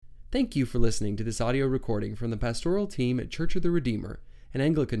Thank you for listening to this audio recording from the pastoral team at Church of the Redeemer, an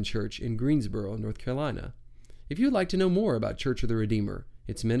Anglican church in Greensboro, North Carolina. If you'd like to know more about Church of the Redeemer,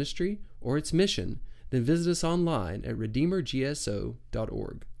 its ministry, or its mission, then visit us online at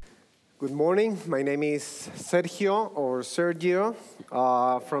redeemergso.org. Good morning. My name is Sergio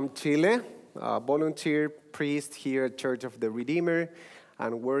from Chile, a volunteer priest here at Church of the Redeemer,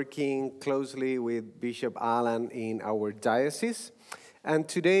 and working closely with Bishop Alan in our diocese. And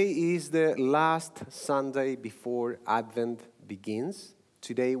today is the last Sunday before Advent begins.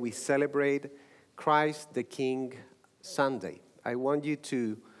 Today we celebrate Christ the King Sunday. I want you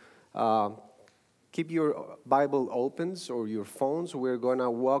to keep your Bible open or your phones. We're going to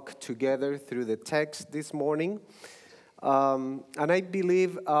walk together through the text this morning. And I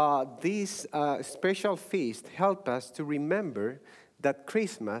believe this special feast helps us to remember that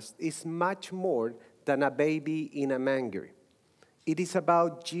Christmas is much more than a baby in a manger. It is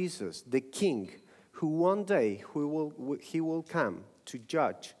about Jesus, the King, who one day he will come to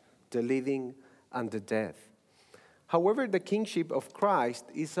judge the living and the dead. However, the kingship of Christ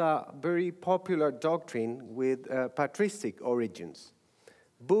is a very popular doctrine with patristic origins.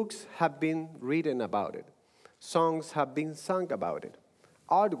 Books have been written about it. Songs have been sung about it.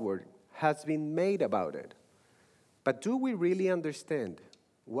 Artwork has been made about it. But do we really understand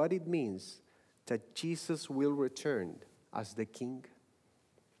what it means that Jesus will return as the King?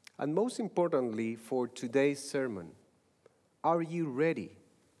 And most importantly, for today's sermon, are you ready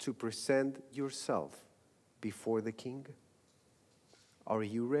to present yourself before the King? Are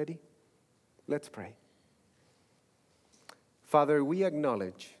you ready? Let's pray. Father, we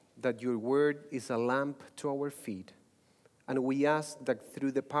acknowledge that your word is a lamp to our feet, and we ask that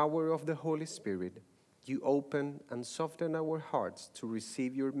through the power of the Holy Spirit, you open and soften our hearts to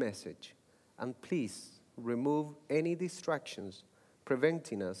receive your message. And please remove any distractions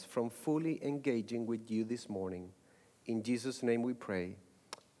preventing us from fully engaging with you this morning. In Jesus' name we pray.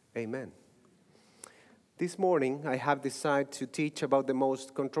 Amen. This morning I have decided to teach about the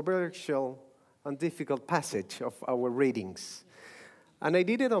most controversial and difficult passage of our readings. And I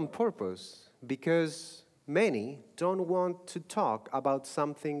did it on purpose because many don't want to talk about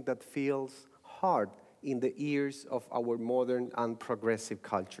something that feels hard in the ears of our modern and progressive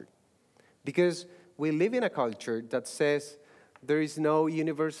culture. Because we live in a culture that says there is no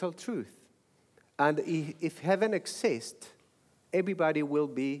universal truth. And if heaven exists, everybody will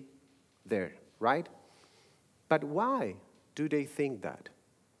be there, right? But why do they think that?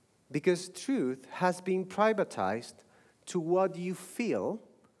 Because truth has been privatized to what you feel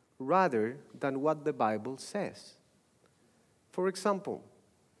rather than what the Bible says. For example,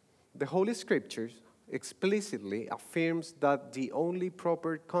 the Holy Scriptures explicitly affirms that the only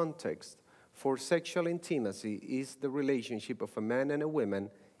proper context for sexual intimacy is the relationship of a man and a woman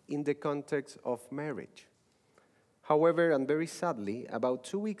in the context of marriage. However, and very sadly, about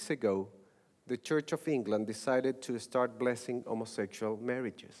 2 weeks ago, the Church of England decided to start blessing homosexual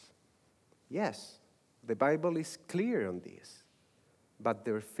marriages. Yes, the Bible is clear on this, but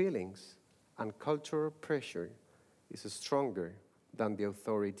their feelings and cultural pressure is stronger than the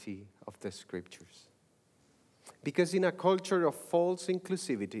authority of the Scriptures. Because in a culture of false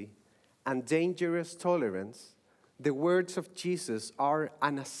inclusivity and dangerous tolerance, the words of Jesus are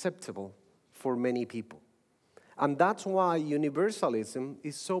unacceptable for many people. And that's why universalism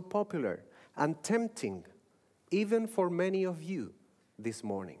is so popular and tempting, even for many of you this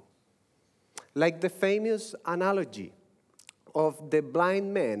morning. Like the famous analogy of the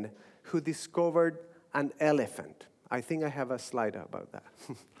blind man who discovered an elephant. I think I have a slide about that.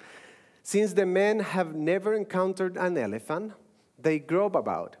 Since the men have never encountered an elephant, they grope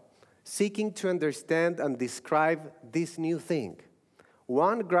about, seeking to understand and describe this new thing.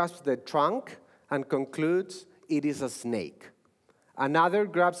 One grasps the trunk and concludes it is a snake. Another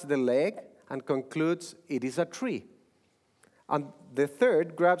grabs the leg and concludes it is a tree. And the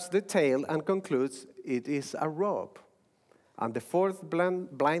third grabs the tail and concludes it is a rope. And the fourth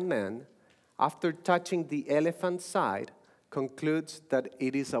blind man, after touching the elephant's side, concludes that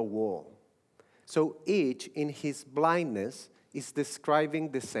it is a wall. So each, in his blindness, is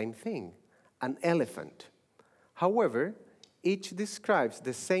describing the same thing, an elephant. However, each describes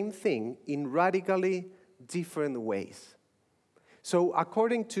the same thing in radically different ways. So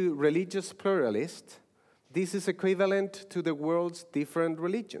according to religious pluralists, this is equivalent to the world's different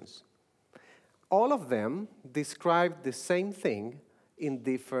religions. All of them describe the same thing in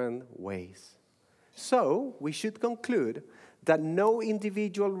different ways. So we should conclude that no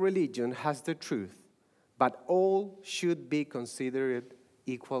individual religion has the truth, but all should be considered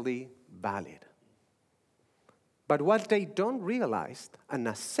equally valid. But what they don't realize and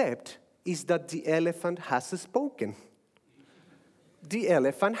accept is that the elephant has spoken. The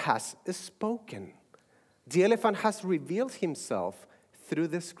elephant has spoken. The elephant has revealed himself through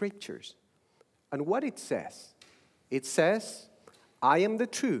the scriptures. And what it says? It says, I am the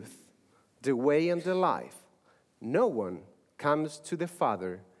truth, the way and the life. No one comes to the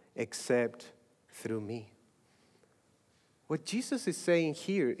Father except through me. What Jesus is saying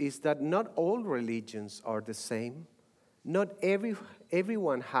here is that not all religions are the same. Not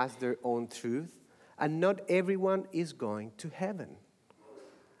everyone has their own truth, and not everyone is going to heaven.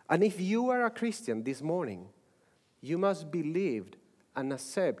 And if you are a Christian this morning, you must believe and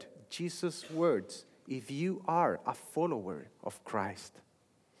accept Jesus' words if you are a follower of Christ.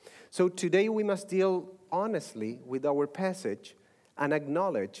 So today we must deal honestly with our passage and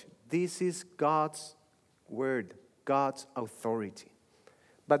acknowledge this is God's word, God's authority.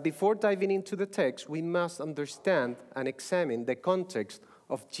 But before diving into the text, we must understand and examine the context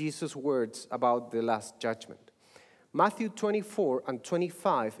of Jesus' words about the last judgment. Matthew 24 and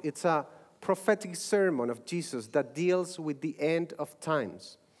 25, it's a prophetic sermon of Jesus that deals with the end of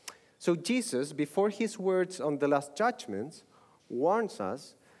times. So Jesus, before his words on the last judgments, warns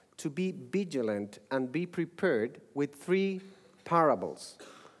us to be vigilant and be prepared with 3 parables.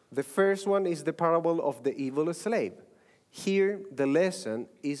 The first one is the parable of the evil slave. Here, the lesson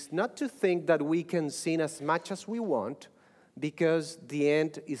is not to think that we can sin as much as we want because the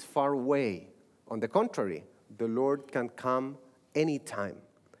end is far away. On the contrary, the Lord can come anytime.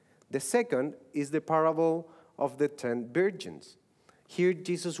 The second is the parable of the 10 virgins. Here,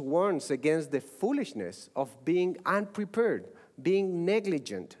 Jesus warns against the foolishness of being unprepared, being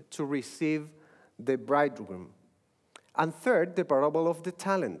negligent to receive the bridegroom. And third, the parable of the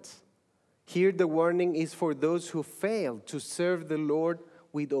talents. Here the warning is for those who fail to serve the Lord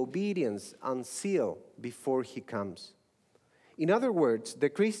with obedience and zeal before he comes. In other words, the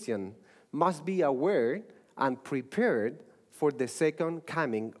Christian must be aware and prepared for the second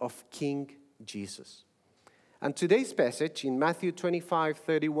coming of King Jesus. And today's passage in Matthew 25,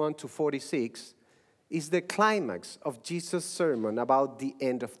 31 to 46 is the climax of Jesus' sermon about the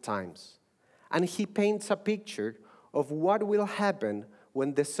end of times. And he paints a picture of what will happen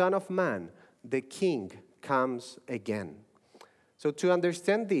when the Son of Man, the King, comes again. So to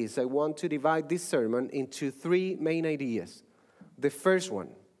understand this, I want to divide this sermon into 3 main ideas. The first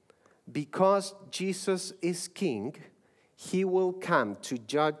one, because Jesus is King, he will come to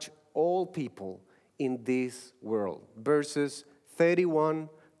judge all people in this world. Verses 31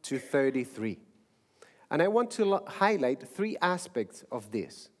 to 33. And I want to highlight 3 aspects of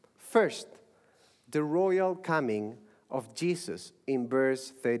this. First, the royal coming of Jesus in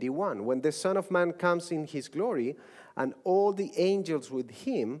verse 31. When the Son of Man comes in his glory and all the angels with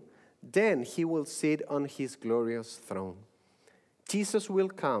him, then he will sit on his glorious throne. Jesus will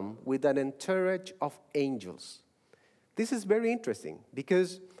come with an entourage of angels. This is very interesting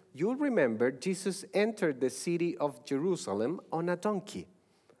because you'll remember Jesus entered the city of Jerusalem on a donkey.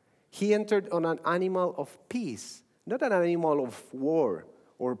 He entered on an animal of peace, not an animal of war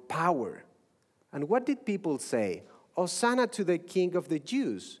or power. And what did people say? Hosanna to the King of the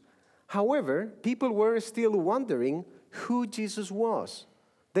Jews. However, people were still wondering who Jesus was.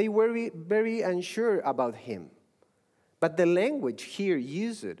 They were very unsure about him. But the language here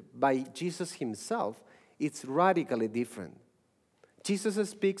used by Jesus himself is radically different. Jesus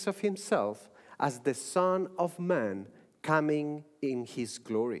speaks of himself as the Son of Man coming in his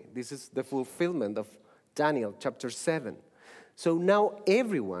glory. This is the fulfillment of Daniel chapter 7. So now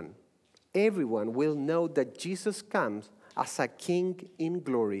everyone will know that Jesus comes as a king in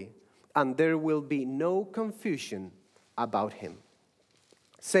glory, and there will be no confusion about him.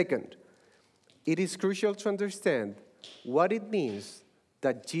 Second, it is crucial to understand what it means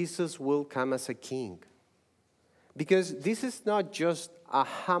that Jesus will come as a king. Because this is not just a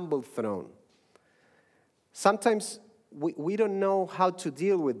humble throne. Sometimes we don't know how to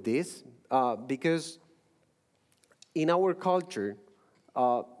deal with this because in our culture,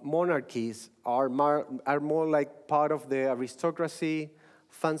 monarchies are more like part of the aristocracy,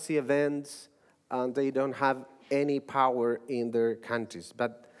 fancy events, and they don't have any power in their countries.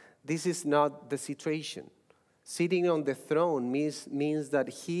 But this is not the situation. Sitting on the throne means that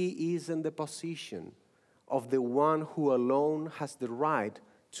he is in the position of the one who alone has the right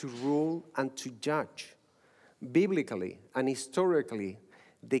to rule and to judge. Biblically and historically,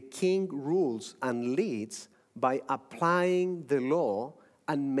 the king rules and leads by applying the law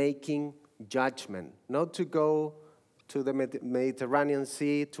and making judgment, not to go to the Mediterranean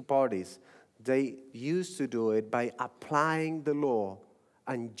Sea to parties. They used to do it by applying the law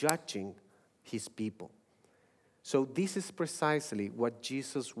and judging his people. So this is precisely what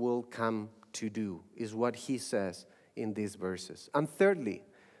Jesus will come to do, is what he says in these verses. And thirdly,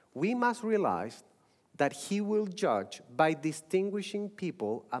 we must realize that he will judge by distinguishing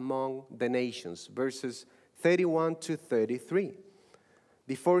people among the nations. Verses 31 to 33.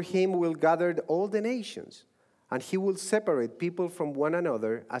 Before him will gather all the nations, and he will separate people from one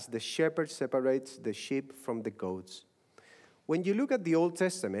another as the shepherd separates the sheep from the goats. When you look at the Old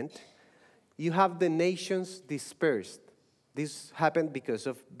Testament, you have the nations dispersed. This happened because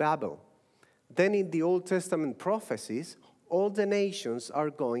of Babel. Then in the Old Testament prophecies, all the nations are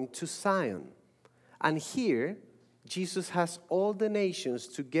going to Zion. And here, Jesus has all the nations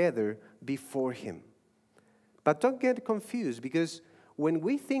together before him. But don't get confused, because when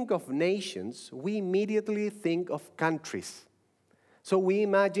we think of nations, we immediately think of countries. So we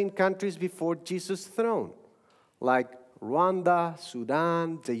imagine countries before Jesus' throne, like Rwanda,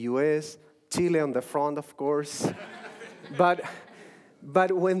 Sudan, the US, Chile on the front, of course.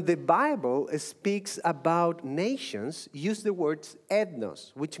 But when the Bible speaks about nations, use the words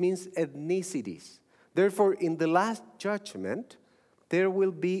ethnos, which means ethnicities. Therefore, in the last judgment, there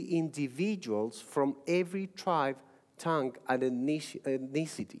will be individuals from every tribe, tongue, and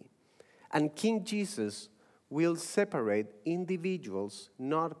ethnicity. And King Jesus will separate individuals,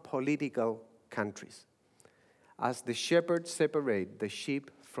 not political countries, as the shepherds separate the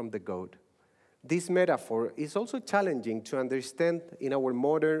sheep from the goat. This metaphor is also challenging to understand in our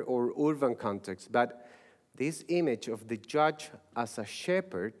modern or urban context, but this image of the judge as a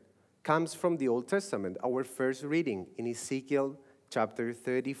shepherd comes from the Old Testament, our first reading in Ezekiel chapter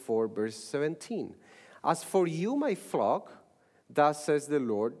 34, verse 17. As for you, my flock, thus says the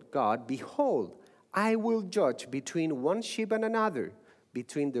Lord God, behold, I will judge between one sheep and another,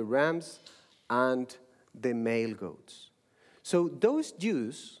 between the rams and the male goats. So those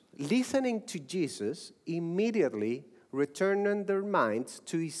Jews listening to Jesus immediately returned their minds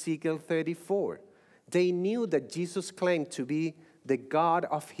to Ezekiel 34. They knew that Jesus claimed to be the God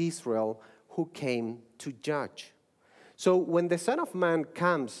of Israel who came to judge. So when the Son of Man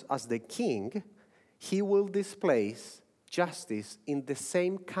comes as the king, he will display justice in the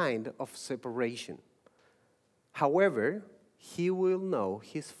same kind of separation. However, he will know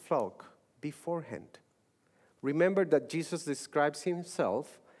his flock beforehand. Remember that Jesus describes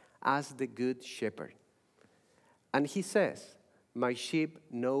himself as the good shepherd. And he says, my sheep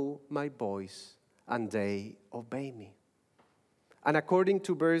know my voice, and they obey me. And according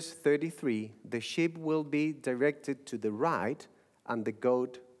to verse 33, the sheep will be directed to the right and the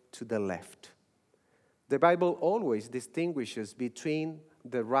goat to the left. The Bible always distinguishes between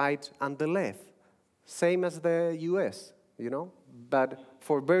the right and the left, same as the US, but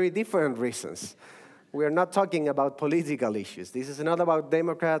for very different reasons. We are not talking about political issues. This is not about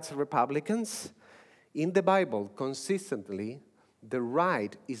Democrats, Republicans. In the Bible, consistently, the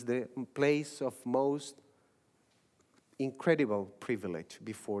right is the place of most incredible privilege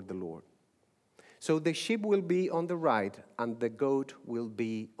before the Lord. So the sheep will be on the right and the goat will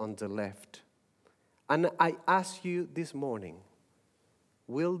be on the left. And I ask you this morning,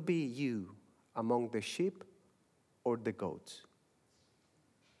 will be you among the sheep or the goats?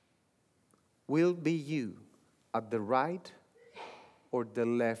 Will be you at the right or the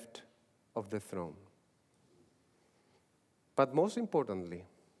left of the throne? But most importantly,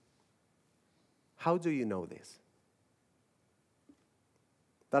 how do you know this?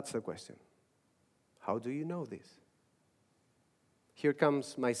 That's the question. How do you know this? Here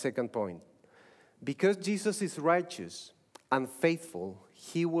comes my second point. Because Jesus is righteous and faithful,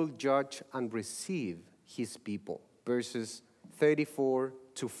 he will judge and receive his people. Verses 34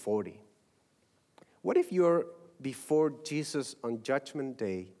 to 40. What if you're before Jesus on Judgment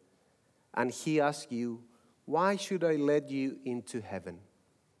Day and he asks you, why should I let you into heaven?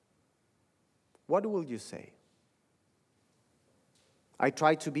 What will you say? I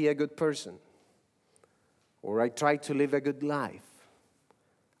try to be a good person, or I try to live a good life.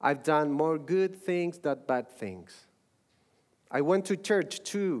 I've done more good things than bad things. I went to church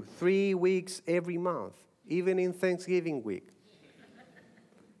 2-3 weeks every month, even in Thanksgiving week.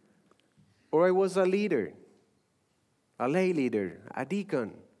 Or I was a leader, a lay leader, a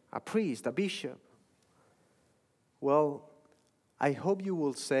deacon, a priest, a bishop. Well, I hope you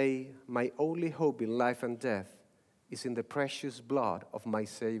will say, my only hope in life and death is in the precious blood of my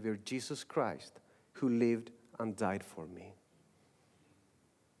Savior, Jesus Christ, who lived and died for me.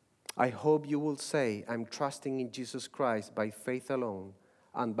 I hope you will say, I'm trusting in Jesus Christ by faith alone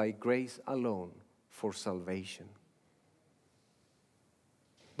and by grace alone for salvation.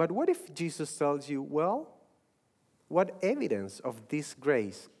 But what if Jesus tells you, well, what evidence of this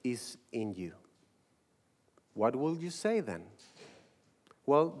grace is in you? What will you say then?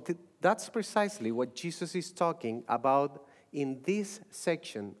 Well, that's precisely what Jesus is talking about in this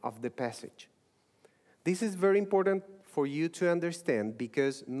section of the passage. This is very important for you to understand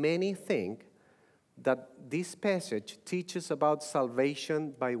because many think that this passage teaches about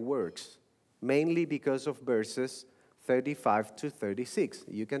salvation by works, mainly because of verses 35 to 36.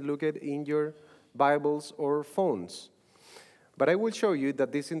 You can look at it in your Bibles or phones. But I will show you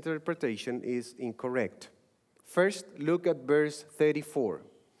that this interpretation is incorrect. First, look at verse 34.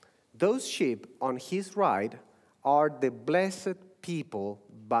 Those sheep on his right are the blessed people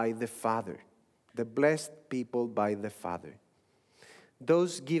by the Father. The blessed people by the Father.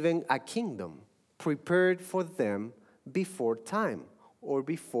 Those given a kingdom prepared for them before time or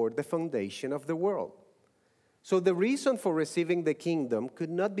before the foundation of the world. So the reason for receiving the kingdom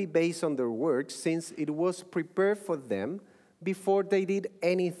could not be based on their works since it was prepared for them before they did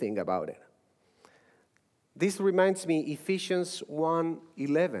anything about it. This reminds me Ephesians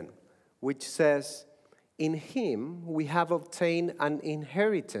 1:11, which says, "In him we have obtained an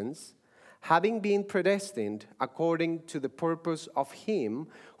inheritance, having been predestined according to the purpose of him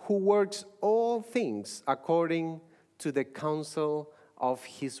who works all things according to the counsel of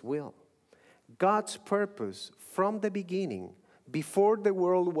his will." God's purpose from the beginning, before the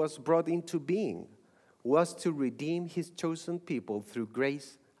world was brought into being, was to redeem his chosen people through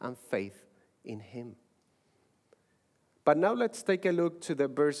grace and faith in him. But now let's take a look to the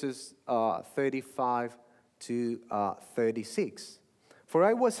verses 35 to 36. "For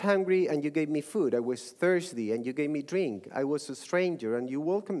I was hungry, and you gave me food. I was thirsty, and you gave me drink. I was a stranger, and you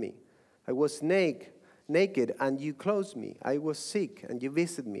welcomed me. I was naked, and you clothed me. I was sick, and you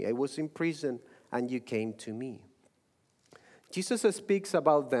visited me. I was in prison, and you came to me." Jesus speaks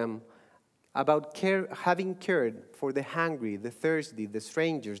about them, about having cared for the hungry, the thirsty, the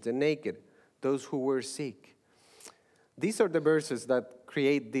strangers, the naked, those who were sick. These are the verses that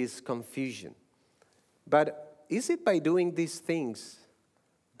create this confusion. But is it by doing these things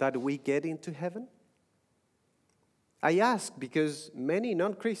that we get into heaven? I ask because many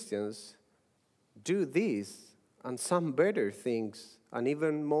non-Christians do this and some better things and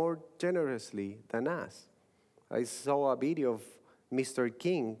even more generously than us. I saw a video of Mr.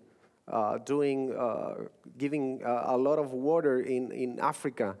 King giving a lot of water in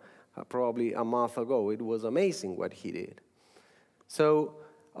Africa probably a month ago. It was amazing what he did. So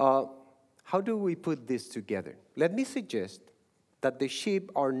how do we put this together? Let me suggest that the sheep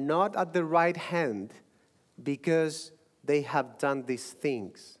are not at the right hand because they have done these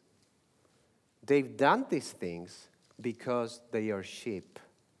things. They've done these things because they are sheep.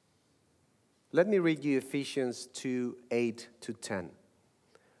 Let me read you Ephesians 2:8-10.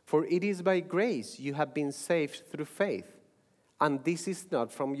 "For it is by grace you have been saved through faith, and this is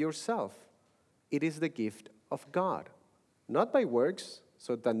not from yourself. It is the gift of God, not by works,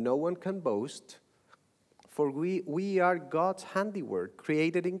 so that no one can boast. For we are God's handiwork,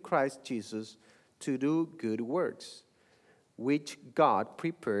 created in Christ Jesus to do good works, which God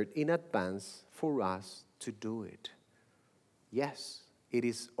prepared in advance for us to do it." Yes, it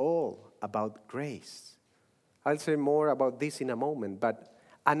is all about grace. I'll say more about this in a moment, but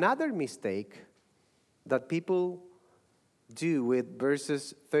another mistake that people do with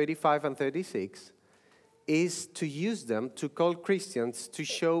verses 35 and 36 is to use them to call Christians to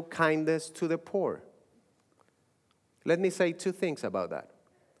show kindness to the poor. Let me say two things about that.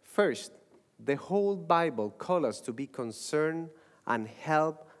 First, the whole Bible calls us to be concerned and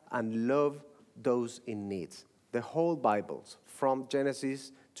help and love those in need. The whole Bible, from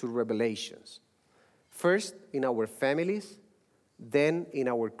Genesis to Revelations. First, in our families, then in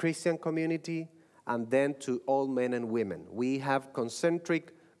our Christian community, and then to all men and women. We have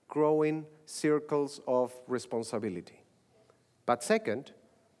concentric, growing circles of responsibility. But second,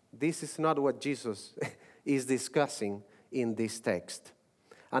 this is not what Jesus is discussing in this text.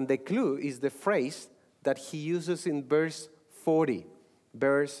 And the clue is the phrase that he uses in verse 40.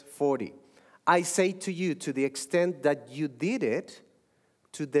 Verse 40. "I say to you, to the extent that you did it,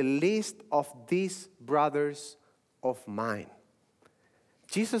 to the least of these brothers of mine."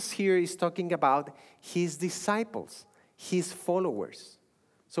 Jesus here is talking about his disciples, his followers.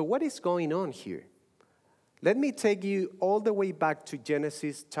 So what is going on here? Let me take you all the way back to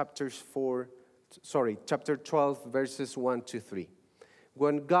Genesis chapter 12, verses 1-3.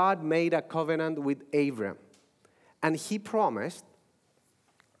 When God made a covenant with Abraham, and he promised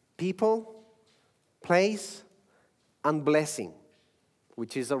people, place, and blessing,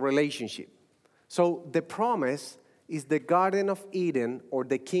 which is a relationship. So the promise is the Garden of Eden, or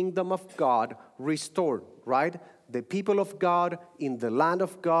the kingdom of God restored, right? The people of God in the land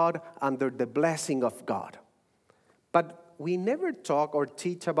of God under the blessing of God. But we never talk or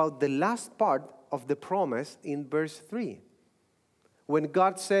teach about the last part of the promise in verse 3. When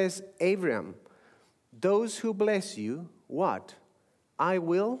God says, Abraham, those who bless you, what? I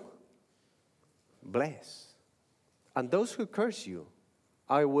will bless. And those who curse you,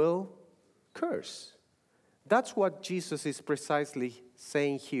 I will curse. That's what Jesus is precisely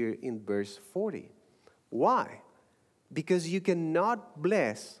saying here in verse 40. Why? Because you cannot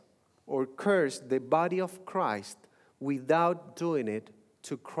bless or curse the body of Christ without doing it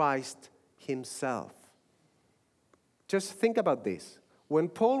to Christ himself. Just think about this. When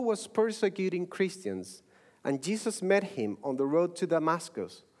Paul was persecuting Christians and Jesus met him on the road to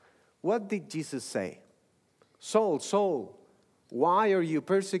Damascus, what did Jesus say? Saul, Saul, why are you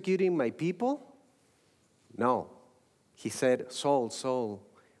persecuting my people? No. He said, Saul, Saul,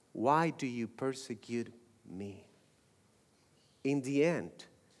 why do you persecute me? In the end,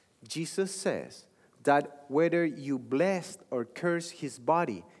 Jesus says that whether you bless or curse his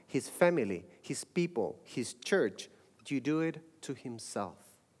body, his family, his people, his church, you do it to himself.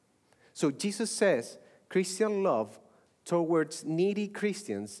 So Jesus says Christian love towards needy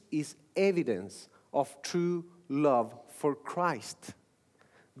Christians is evidence of true love for Christ.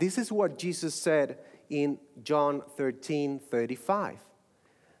 This is what Jesus said in John 13:35.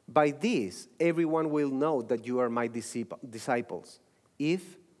 By this, everyone will know that you are my disciples,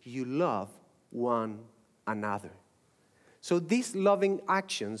 if you love one another. So these loving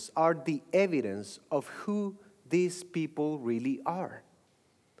actions are the evidence of who these people really are.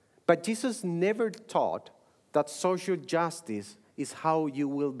 But Jesus never taught that social justice is how you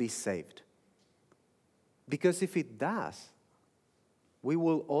will be saved. Because if it does, we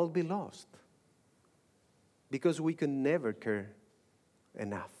will all be lost. Because we can never care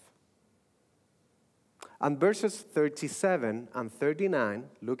enough. And verses 37 and 39,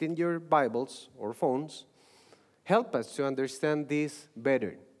 look in your Bibles or phones, help us to understand this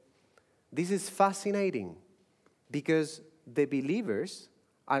better. This is fascinating because the believers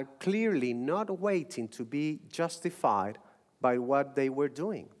are clearly not waiting to be justified by what they were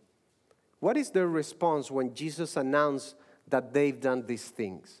doing. What is their response when Jesus announced that they've done these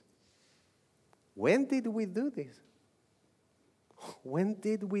things? When did we do this? When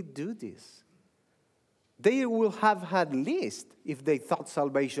did we do this? They will have had least if they thought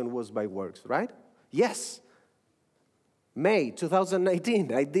salvation was by works, right? Yes. May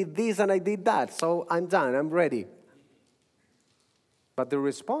 2019, I did this and I did that, so I'm done, I'm ready. But the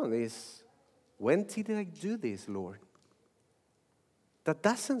response is, when did I do this, Lord? That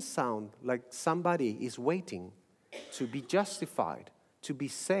doesn't sound like somebody is waiting to be justified, to be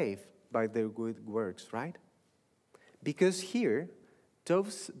saved by their good works, right? Because here,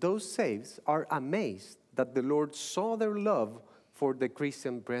 those saved are amazed that the Lord saw their love for the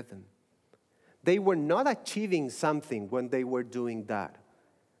Christian brethren. They were not achieving something when they were doing that.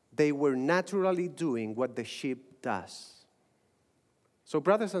 They were naturally doing what the sheep does. So,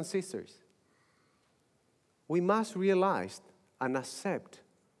 brothers and sisters, we must realize and accept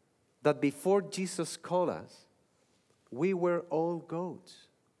that before Jesus called us, we were all goats.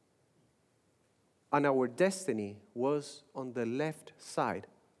 And our destiny was on the left side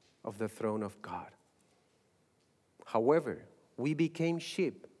of the throne of God. However, we became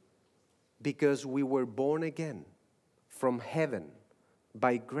sheep because we were born again from heaven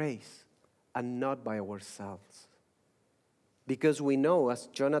by grace and not by ourselves. Because we know, as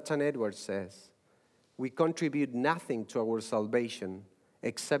Jonathan Edwards says, we contribute nothing to our salvation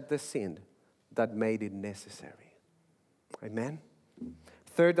except the sin that made it necessary. Amen?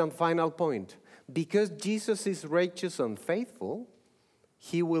 Third and final point. Because Jesus is righteous and faithful,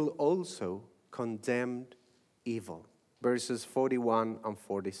 he will also condemn evil. Verses 41 and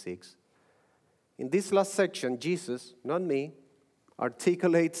 46. In this last section, Jesus, not me,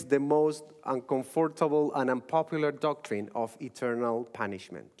 articulates the most uncomfortable and unpopular doctrine of eternal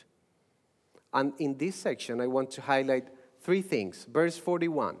punishment. And in this section, I want to highlight three things. Verse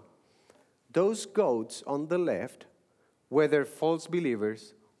 41. Those goats on the left, whether false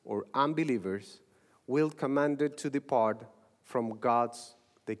believers or unbelievers, will commanded to depart from God's,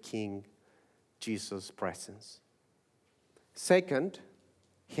 the King, Jesus' presence. Second,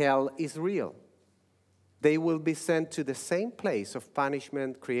 hell is real. They will be sent to the same place of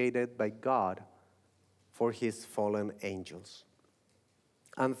punishment created by God for his fallen angels.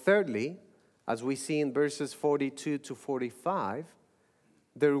 And thirdly, as we see in verses 42 to 45,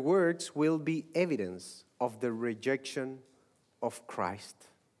 their words will be evidence of the rejection of Christ.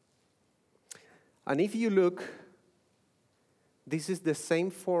 And if you look, this is the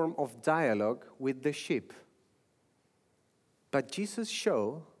same form of dialogue with the sheep. But Jesus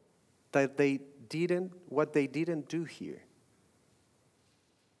showed that they what they didn't do here.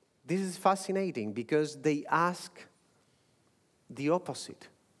 This is fascinating because they ask the opposite.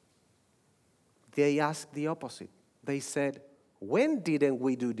 They asked the opposite. They said, when didn't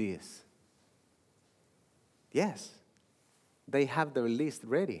we do this? Yes, they have their list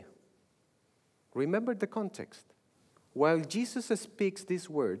ready. Remember the context. While Jesus speaks these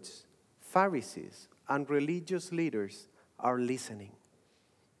words, Pharisees and religious leaders are listening.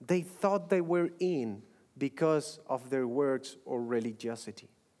 They thought they were in because of their works or religiosity.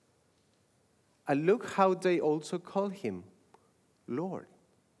 And look how they also call him Lord.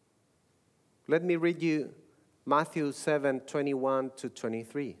 Let me read you Matthew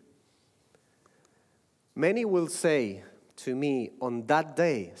 7:21-23. Many will say to me on that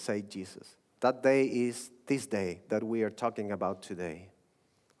day, said Jesus. That day is this day that we are talking about today.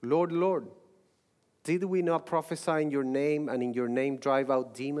 Lord, Lord, did we not prophesy in your name, and in your name drive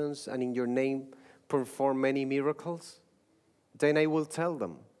out demons, and in your name perform many miracles? Then I will tell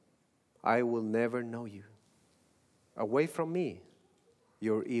them, I will never know you. Away from me,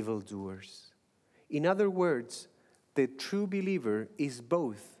 you evildoers. In other words, the true believer is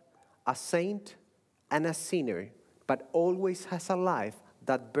both a saint and a sinner, but always has a life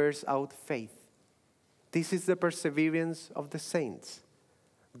that bears out faith. This is the perseverance of the saints.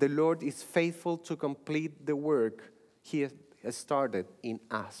 The Lord is faithful to complete the work he has started in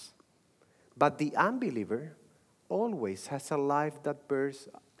us. But the unbeliever always has a life that bears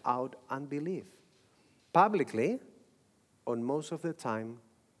out unbelief. Publicly, or most of the time,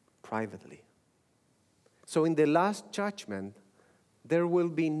 privately. So in the last judgment, there will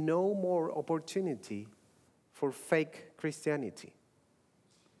be no more opportunity for fake Christianity.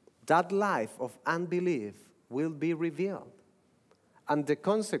 That life of unbelief will be revealed. And the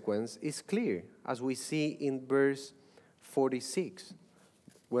consequence is clear, as we see in verse 46,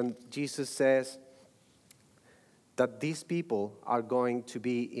 when Jesus says that these people are going to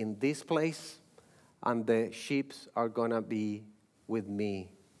be in this place, and the sheep are going to be with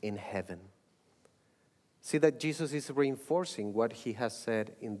me in heaven. See that Jesus is reinforcing what he has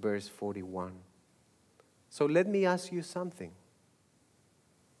said in verse 41. So let me ask you something.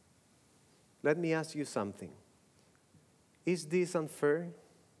 Let me ask you something. Is this unfair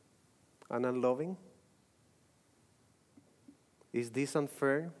and unloving? Is this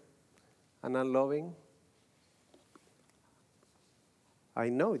unfair and unloving? I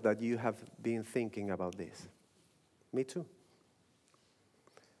know that you have been thinking about this. Me too.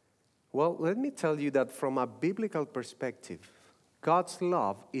 Well, let me tell you that from a biblical perspective, God's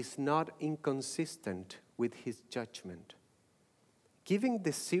love is not inconsistent with his judgment. Given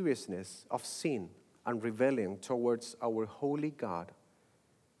the seriousness of sin and rebellion towards our holy God,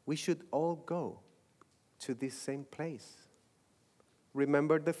 we should all go to this same place.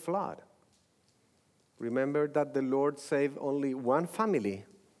 Remember the flood. Remember that the Lord saved only one family,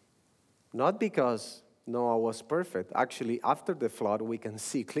 not because Noah was perfect. Actually, after the flood, we can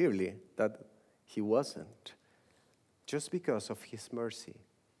see clearly that he wasn't, just because of his mercy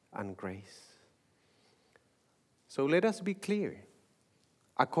and grace. So let us be clear.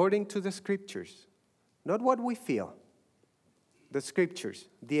 According to the scriptures, not what we feel, the scriptures,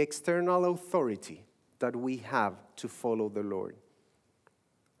 the external authority that we have to follow the Lord.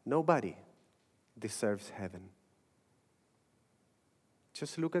 Nobody deserves heaven.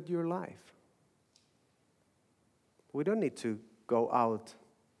 Just look at your life. We don't need to go out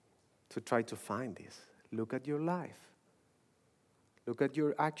to try to find this. Look at your life. Look at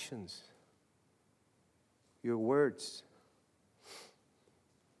your actions, your words,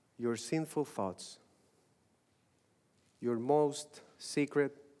 your sinful thoughts, your most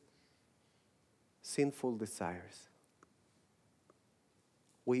secret sinful desires.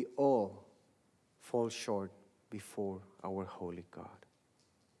 We all fall short before our holy God.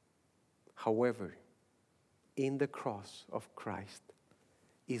 However, in the cross of Christ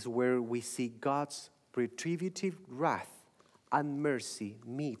is where we see God's retributive wrath and mercy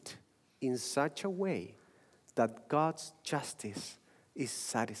meet in such a way that God's justice is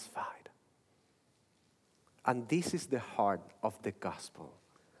satisfied. And this is the heart of the gospel.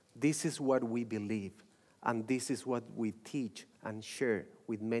 This is what we believe, and this is what we teach and share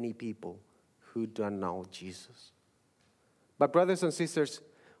with many people who don't know Jesus. But brothers and sisters,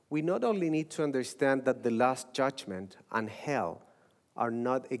 we not only need to understand that the last judgment and hell are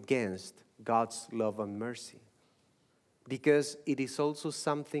not against God's love and mercy, because it is also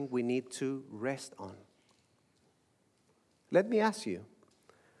something we need to rest on. Let me ask you,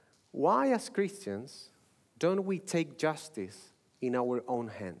 why as Christians don't we take justice in our own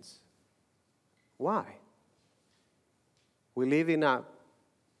hands? Why? We live in a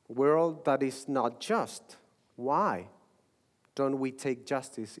world that is not just. Why don't we take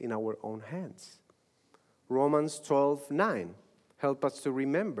justice in our own hands? Romans 12:9 help us to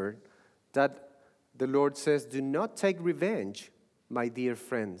remember that the Lord says, "Do not take revenge, my dear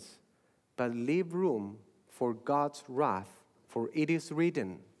friends, but leave room for God's wrath, for it is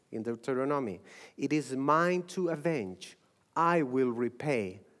written in Deuteronomy, 'It is mine to avenge, I will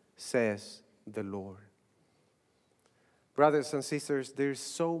repay,' says the Lord." Brothers and sisters, there's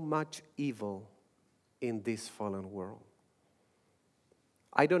so much evil in this fallen world.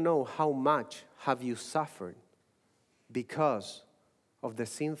 I don't know how much have you suffered because of the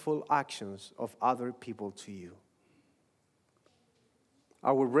sinful actions of other people to you.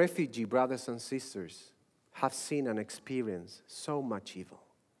 Our refugee brothers and sisters have seen and experienced so much evil.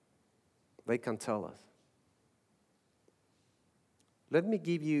 They can tell us. Let me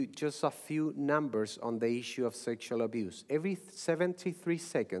give you just a few numbers on the issue of sexual abuse. Every 73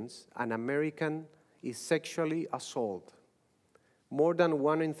 seconds, an American is sexually assaulted. More than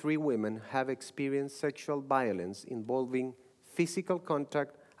 1 in 3 women have experienced sexual violence involving physical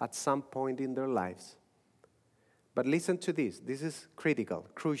contact at some point in their lives. But listen to this. This is critical,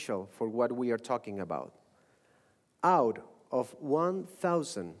 crucial for what we are talking about. Out of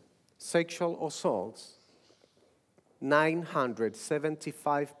 1,000 sexual assaults,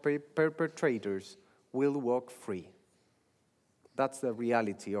 975 perpetrators will walk free. That's the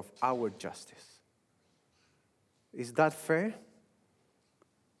reality of our justice. Is that fair?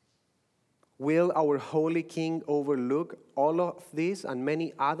 Will our holy King overlook all of this and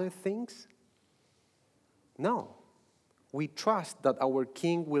many other things? No. We trust that our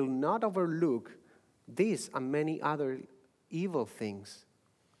King will not overlook this and many other evil things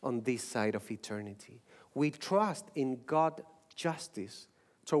on this side of eternity. We trust in God's justice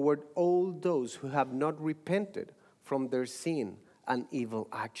toward all those who have not repented from their sin and evil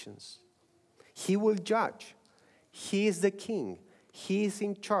actions. He will judge. He is the King. He is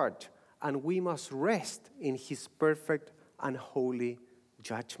in charge, and we must rest in His perfect and holy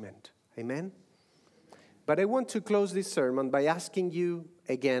judgment. Amen? But I want to close this sermon by asking you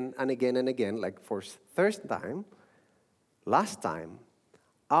again and again and again, like for third time, last time,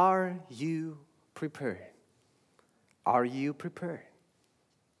 are you prepared? Are you prepared?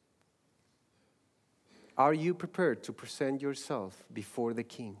 Are you prepared to present yourself before the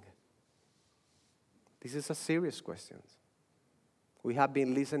King? This is a serious question. We have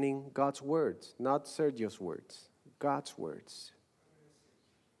been listening God's words, not Sergio's words, God's words.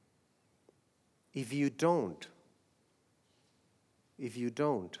 If you don't,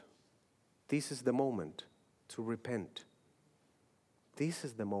 this is the moment to repent. This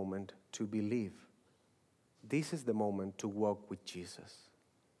is the moment to believe. This is the moment to walk with Jesus.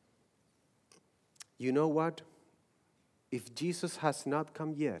 You know what? If Jesus has not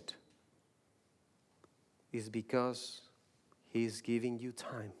come yet, it's because He is giving you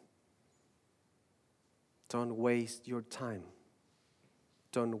time. Don't waste your time.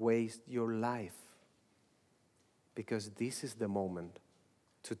 Don't waste your life. Because this is the moment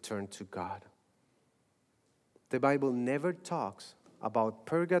to turn to God. The Bible never talks about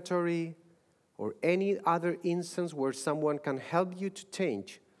purgatory or any other instance where someone can help you to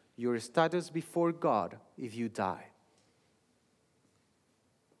change your status before God if you die.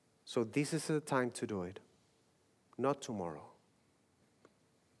 So this is the time to do it, not tomorrow.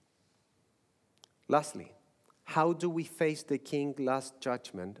 Lastly, how do we face the King's last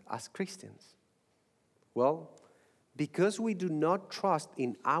judgment as Christians? Well, because we do not trust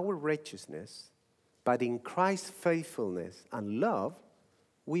in our righteousness, but in Christ's faithfulness and love,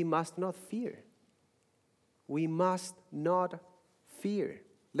 we must not fear. We must not fear.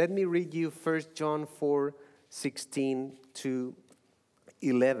 Let me read you 1 John 4:16 to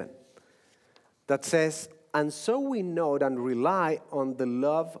 11. That says, "And so we know and rely on the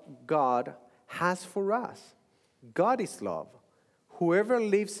love God has for us. God is love. Whoever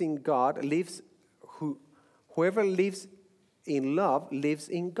lives in love lives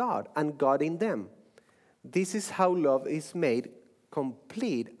in God, and God in them. This is how love is made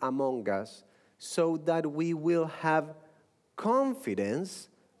complete among us, so that we will have confidence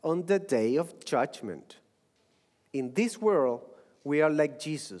on the day of judgment. In this world, we are like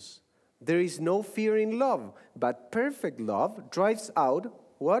Jesus. There is no fear in love, but perfect love drives out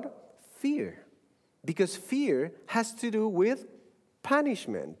what? Fear. Because fear has to do with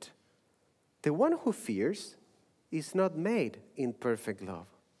punishment. The one who fears is not made in perfect love."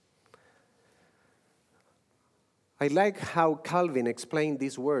 I like how Calvin explained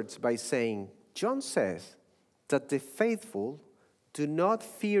these words by saying, John says that the faithful do not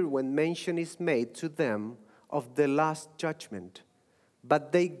fear when mention is made to them of the last judgment,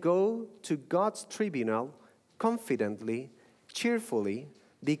 but they go to God's tribunal confidently, cheerfully,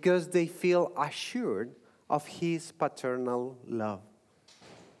 because they feel assured of His paternal love.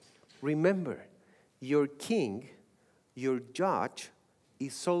 Remember, your king, your judge,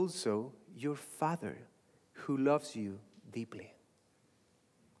 is also your Father who loves you deeply.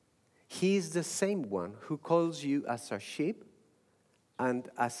 He is the same one who calls you as a sheep and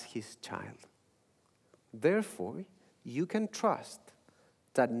as His child. Therefore, you can trust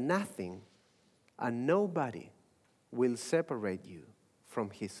that nothing and nobody will separate you from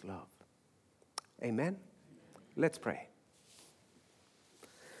His love. Amen? Let's pray.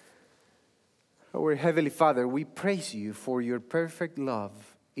 Our Heavenly Father, we praise you for your perfect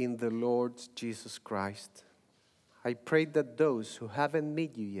love in the Lord Jesus Christ. I pray that those who haven't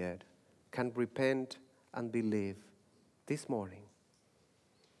met you yet can repent and believe this morning.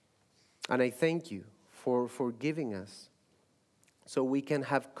 And I thank you for forgiving us so we can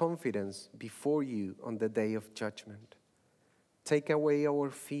have confidence before you on the day of judgment. Take away our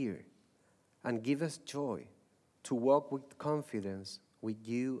fear and give us joy to walk with confidence with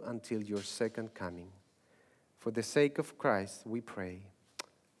you until your second coming. For the sake of Christ, we pray.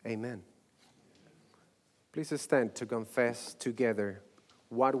 Amen. Please stand to confess together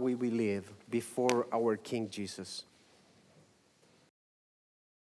what we believe before our King Jesus.